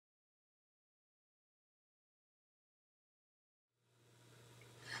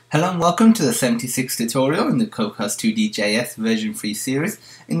Hello and welcome to the 76th tutorial in the Cocos2d-JS version 3 series.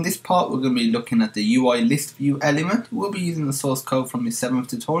 In this part we're going to be looking at the UIListView element. We'll be using the source code from the 7th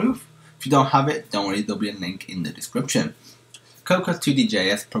tutorial. If you don't have it, don't worry, there'll be a link in the description.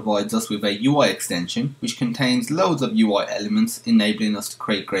 Cocos2d-JS provides us with a UI extension which contains loads of UI elements enabling us to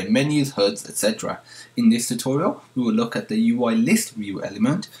create great menus, HUDs, etc. In this tutorial we will look at the UIListView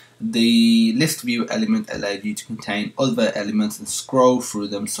element. The list view element allows you to contain other elements and scroll through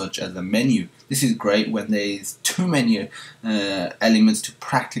them, such as a menu. This is great when there's too many elements to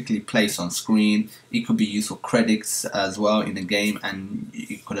practically place on screen. It could be used for credits as well in a game, and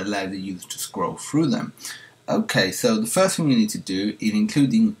it could allow the user to scroll through them. Okay, so the first thing we need to do is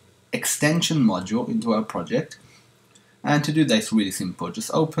include the extension module into our project. And to do that, it's really simple. Just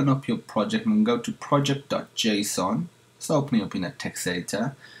open up your project and go to project.json. Just open it up in a text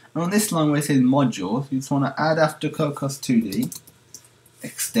editor. And on this line where it says modules, you just want to add after Cocos2d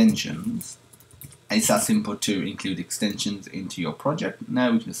extensions. It's that simple to include extensions into your project.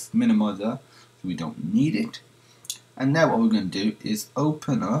 Now we just minimize that so we don't need it. And now what we're going to do is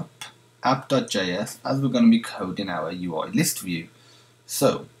open up app.js as we're going to be coding our UIListView.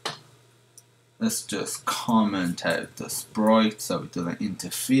 So let's just comment out the sprite so it doesn't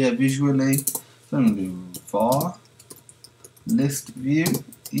interfere visually. So I'm going to do var list view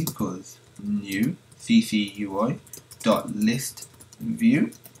equals new ccui dot list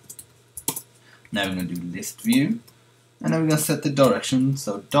view. Now we're going to do list view, and then we're going to set the direction.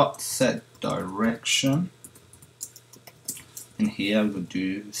 So dot set direction, and here we're going to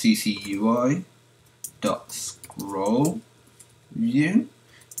do ccui dot scroll view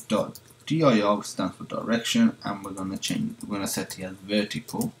dot dir, which stands for direction, and we're going to change. We're going to set it as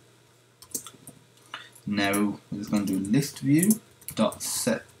vertical. Now we're just going to do list view dot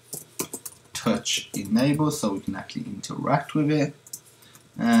set touch enable so we can actually interact with it,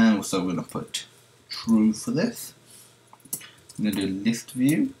 and also we're going to put true for this. We're going to do list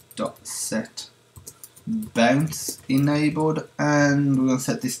view dot set bounce enabled, and we're going to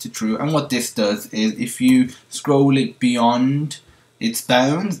set this to true. And what this does is if you scroll it beyond its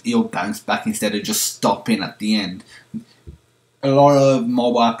bounds, it'll bounce back instead of just stopping at the end. A lot of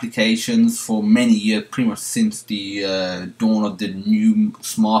mobile applications for many years, pretty much since the dawn of the new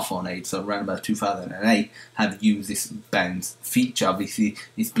smartphone age, so around about 2008, have used this bounce feature. Obviously,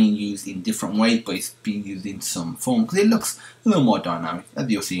 it's being used in different ways, but it's being used in some form because it looks a little more dynamic, as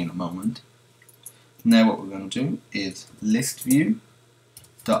you'll see in a moment. Now what we're going to do is list view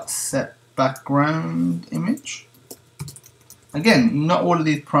dot set background image. Again, not all of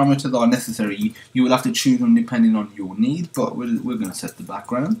these parameters are necessary. You will have to choose them depending on your need, but we're going to set the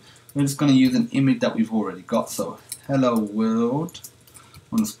background. We're just going to use an image that we've already got. So hello world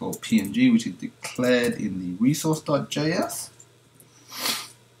underscore png, which is declared in the resource.js.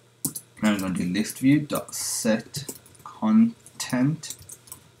 Now we're going to do list view dot set content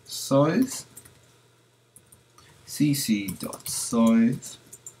size cc.size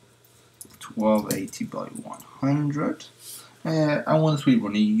 1280 by 100. And once we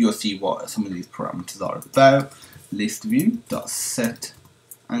run it, you'll see what some of these parameters are about. List view dot set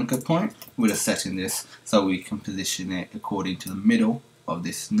anchor point. We're just setting this so we can position it according to the middle of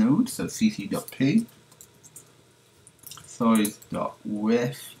this node. So cc.p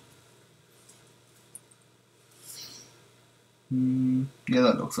size.width. Yeah,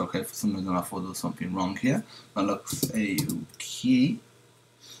 that looks okay. For some reason I thought there was something wrong here. That looks okay.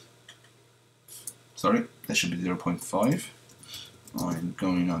 Sorry, that should be 0.5. I'm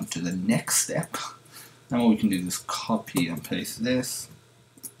going on to the next step. Now what we can do is copy and paste this.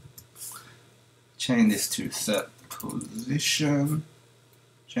 Change this to set position.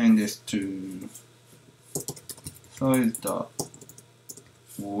 Change this to size dot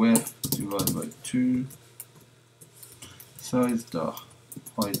width divided by 2. Size dot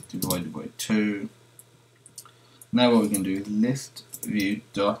height divided by 2. Now what we can do is list view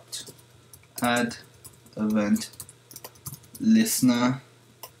dot add event listener,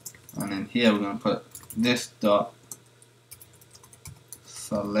 and then here we're going to put this dot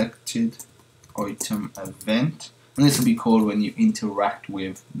selected item event, and this will be called when you interact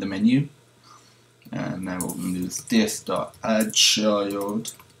with the menu. And now what we're going to do is this dot add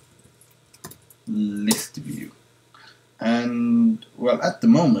child list view. And well, at the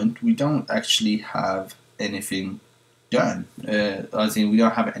moment we don't actually have anything done, as in we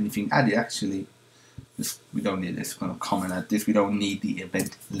don't have anything added actually. We don't need this. We're going to comment at this. We don't need the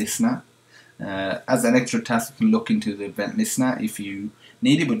event listener. As an extra task, you can look into the event listener if you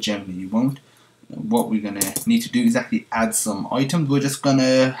need it, but generally you won't. what we're going to need to do is actually add some items. We're just going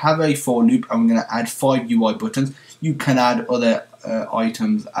to have a for loop and we're going to add 5 UI buttons. You can add other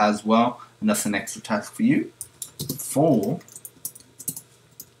items as well, and that's an extra task for you. For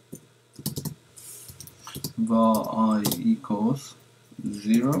var I equals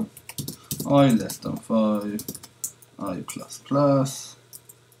 0, I less than 5, I plus plus.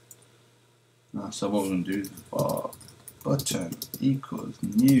 So what we're going to do is var button equals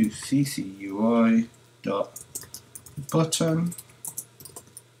new CCUI dot button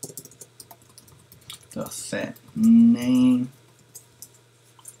dot set name.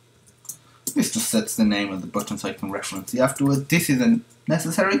 This just sets the name of the button so I can reference it afterwards. This isn't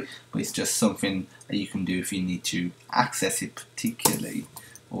necessary, but it's just something that you can do if you need to access it particularly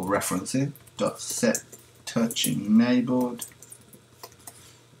or reference it. Dot set touch enabled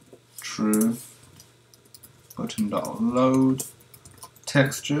true button dot load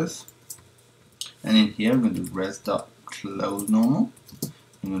textures, and in here I'm going to do res dot close normal.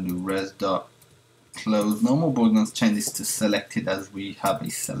 I'm going to do res dot close normal, but we're going to change this to selected as we have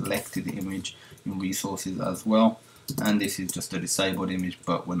a selected image in resources as well, and this is just a disabled image,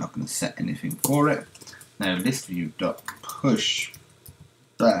 but we're not going to set anything for it. Now ListView dot push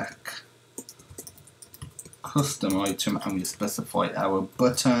back custom item, and we specify our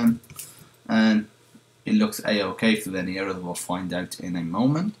button, and it looks a-okay. If there's any errors, we'll find out in a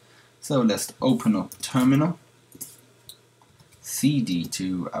moment. So let's open up terminal, cd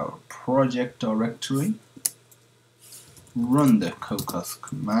to our project directory, run the Cocos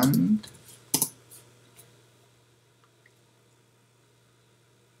command,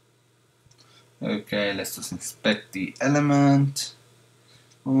 okay, let's just inspect the element.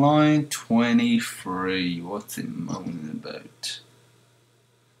 Line 23, what's it moaning about?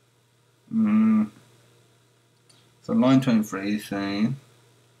 So line 23 is saying,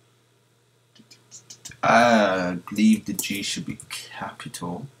 I believe the G should be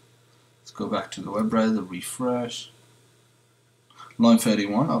capital. Let's go back to the web browser, refresh. Line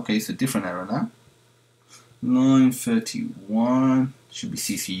 31, okay, it's a different error now. Line 31 should be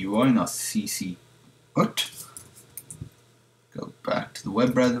CCUI, not CCUT. Go back to the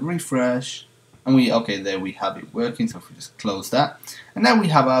web browser, refresh, and okay, there we have it working. So if we just close that, and now we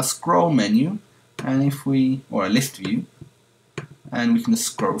have our scroll menu, and if we, or a list view, and we can just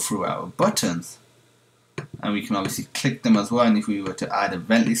scroll through our buttons, and we can obviously click them as well. And if we were to add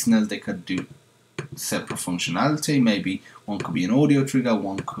event listeners, they could do separate functionality. Maybe one could be an audio trigger,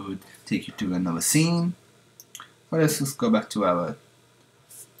 one could take you to another scene. But let's just go back to our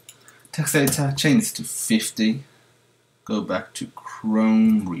text editor, change this to 50. Go back to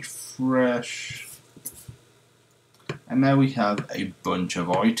Chrome, refresh, and now we have a bunch of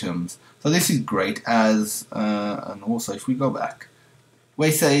items. So this is great as, and also if we go back,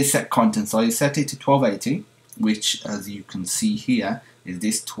 we say set content size, set it to 1280, which as you can see here is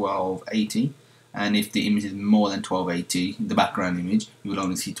this 1280, and if the image is more than 1280, the background image, you will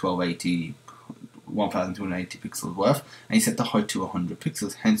only see 1280 1280 pixels worth, and you set the height to 100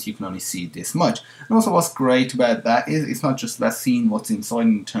 pixels, hence you can only see this much. And also what's great about that is it's not just about seeing what's inside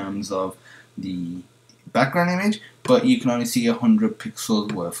in terms of the background image, but you can only see 100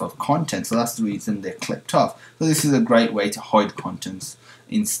 pixels worth of content, so that's the reason they're clipped off. So this is a great way to hide contents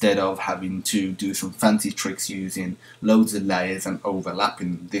instead of having to do some fancy tricks using loads of layers and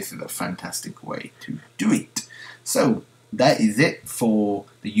overlapping. This is a fantastic way to do it. So that is it for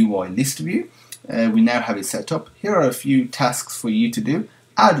the UIListView. We now have it set up. Here are a few tasks for you to do.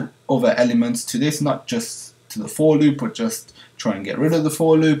 Add other elements to this, not just to the for loop, but just try and get rid of the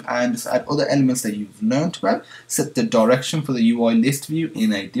for loop and just add other elements that you've learned about. Set the direction for the UIListView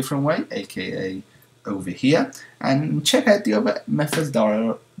in a different way, aka over here, and check out the other methods that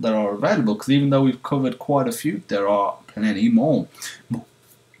are available, because even though we've covered quite a few, there are plenty more.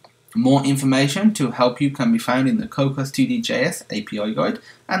 More information to help you can be found in the Cocos2d-JS API guide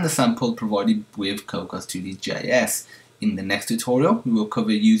and the sample provided with Cocos2d-JS. In the next tutorial, we will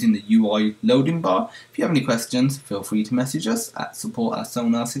cover using the UI loading bar. If you have any questions, feel free to message us at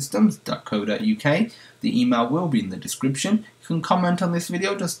support@sonarsystems.co.uk. The email will be in the description. You can comment on this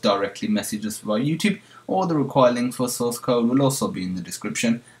video, just directly message us via YouTube, or the required link for source code will also be in the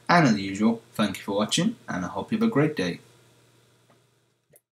description. And as usual, thank you for watching, and I hope you have a great day.